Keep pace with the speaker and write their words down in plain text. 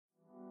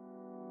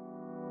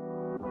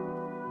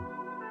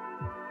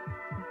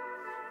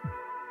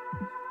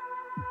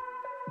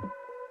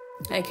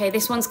Okay,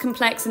 this one's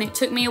complex and it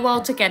took me a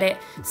while to get it,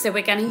 so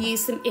we're going to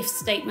use some if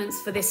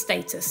statements for this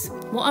status.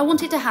 What I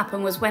wanted to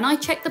happen was when I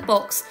check the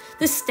box,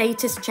 the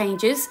status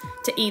changes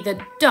to either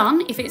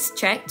done if it's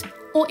checked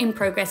or in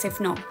progress if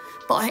not.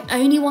 But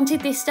I only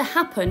wanted this to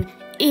happen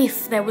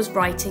if there was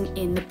writing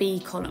in the B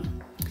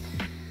column.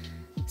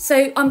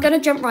 So I'm going to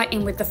jump right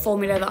in with the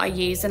formula that I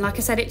used, and like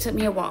I said, it took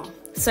me a while.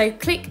 So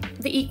click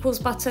the equals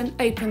button,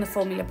 open the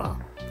formula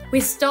bar.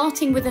 We're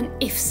starting with an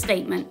if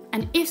statement.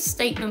 An if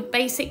statement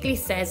basically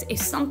says if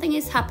something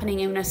is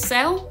happening in a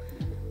cell,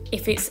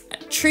 if it's a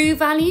true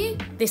value,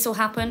 this will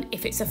happen.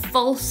 If it's a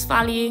false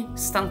value,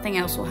 something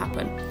else will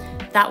happen.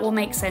 That will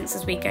make sense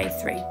as we go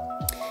through.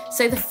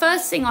 So the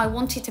first thing I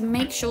wanted to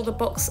make sure the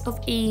box of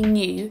E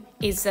knew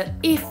is that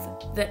if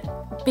the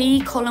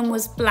B column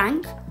was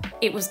blank,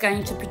 it was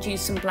going to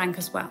produce some blank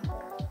as well.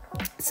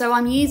 So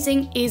I'm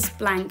using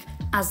ISBLANK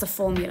as the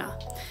formula.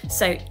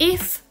 So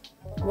if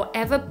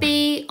whatever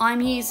B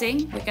I'm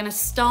using, we're going to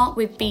start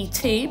with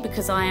B2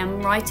 because I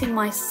am writing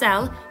my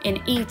cell in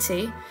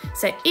E2.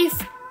 So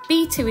if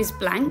B2 is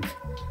blank,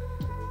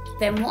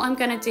 then what I'm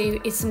going to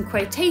do is some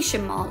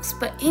quotation marks,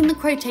 but in the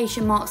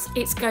quotation marks,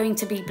 it's going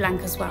to be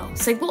blank as well.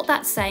 So what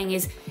that's saying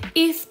is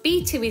if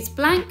B2 is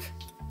blank,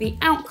 the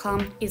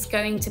outcome is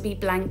going to be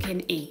blank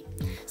in E.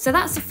 So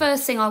that's the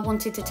first thing I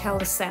wanted to tell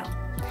the cell.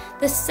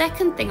 The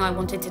second thing I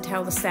wanted to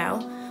tell the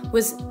cell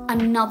was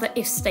another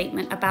if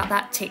statement about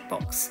that tick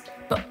box,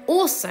 but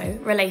also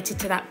related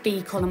to that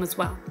B column as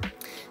well.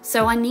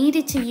 So I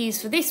needed to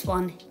use for this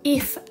one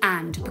if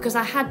and, because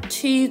I had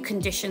two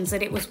conditions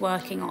that it was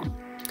working on.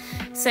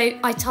 So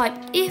I type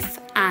if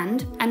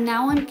and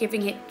now I'm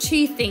giving it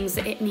two things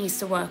that it needs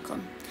to work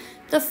on.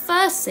 The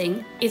first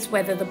thing is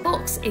whether the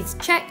box is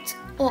checked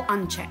or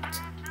unchecked.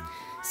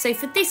 So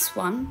for this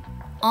one,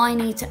 I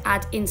need to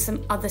add in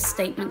some other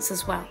statements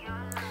as well.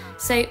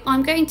 So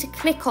I'm going to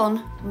click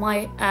on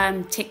my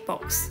tick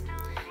box.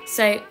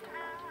 So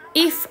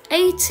if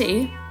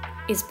A2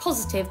 is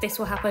positive, this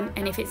will happen,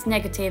 and if it's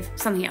negative,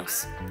 something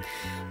else.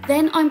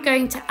 Then I'm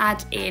going to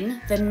add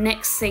in the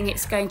next thing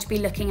it's going to be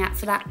looking at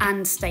for that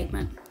and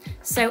statement.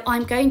 So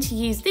I'm going to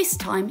use this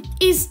time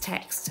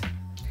ISTEXT.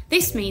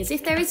 This means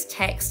if there is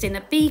text in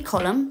the B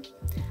column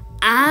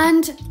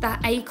and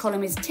that A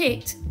column is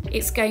ticked,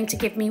 it's going to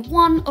give me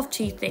one of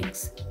two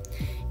things.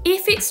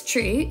 If it's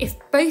true, if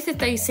both of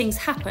those things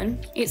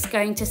happen, it's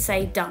going to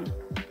say done.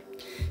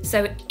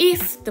 So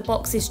if the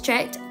box is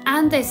checked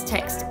and there's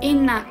text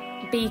in that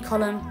B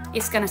column,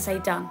 it's going to say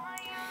done.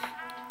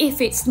 If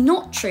it's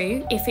not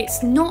true, if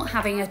it's not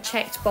having a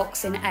checked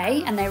box in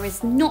A and there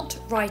is not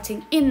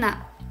writing in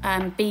that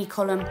B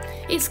column,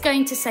 it's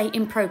going to say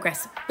in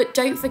progress. But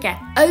don't forget,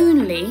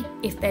 only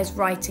if there's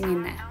writing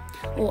in there.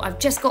 Or I've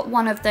just got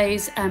one of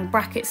those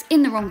brackets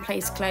in the wrong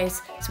place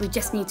closed, so we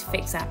just need to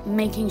fix that,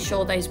 making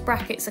sure those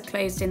brackets are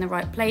closed in the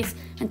right place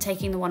and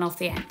taking the one off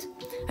the end.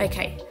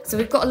 Okay, so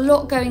we've got a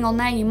lot going on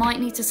there. You might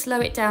need to slow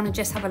it down and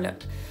just have a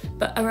look.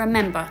 But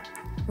remember,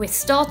 we're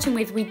starting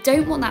with, we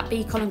don't want that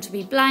B column to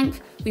be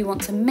blank. We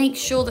want to make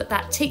sure that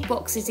that tick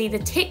box is either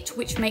ticked,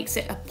 which makes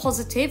it a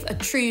positive, a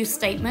true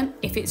statement.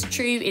 If it's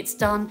true, it's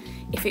done.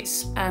 If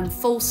it's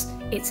false,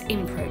 it's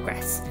in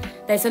progress.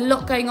 There's a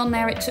lot going on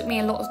there. It took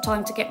me a lot of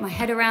time to get my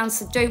head around,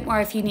 so don't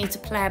worry if you need to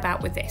play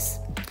about with this.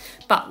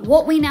 But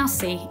what we now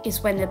see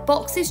is when the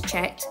box is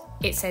checked,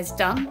 it says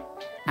done.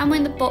 And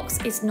when the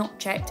box is not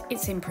checked,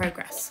 it's in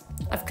progress.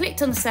 I've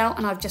clicked on the cell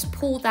and I've just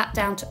pulled that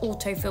down to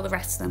autofill the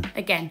rest of them.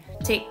 Again,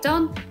 tick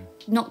done,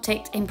 not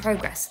ticked in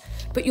progress.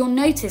 But you'll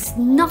notice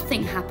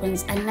nothing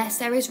happens unless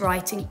there is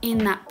writing in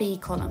that B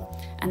column.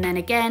 And then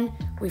again,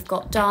 we've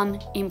got done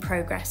in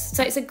progress.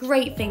 So it's a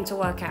great thing to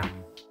work out.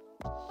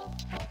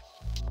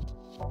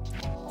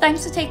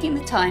 Thanks for taking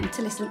the time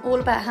to listen all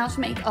about how to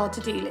make our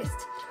to-do list.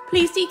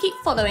 Please do keep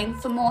following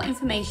for more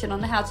information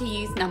on how to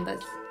use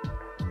numbers.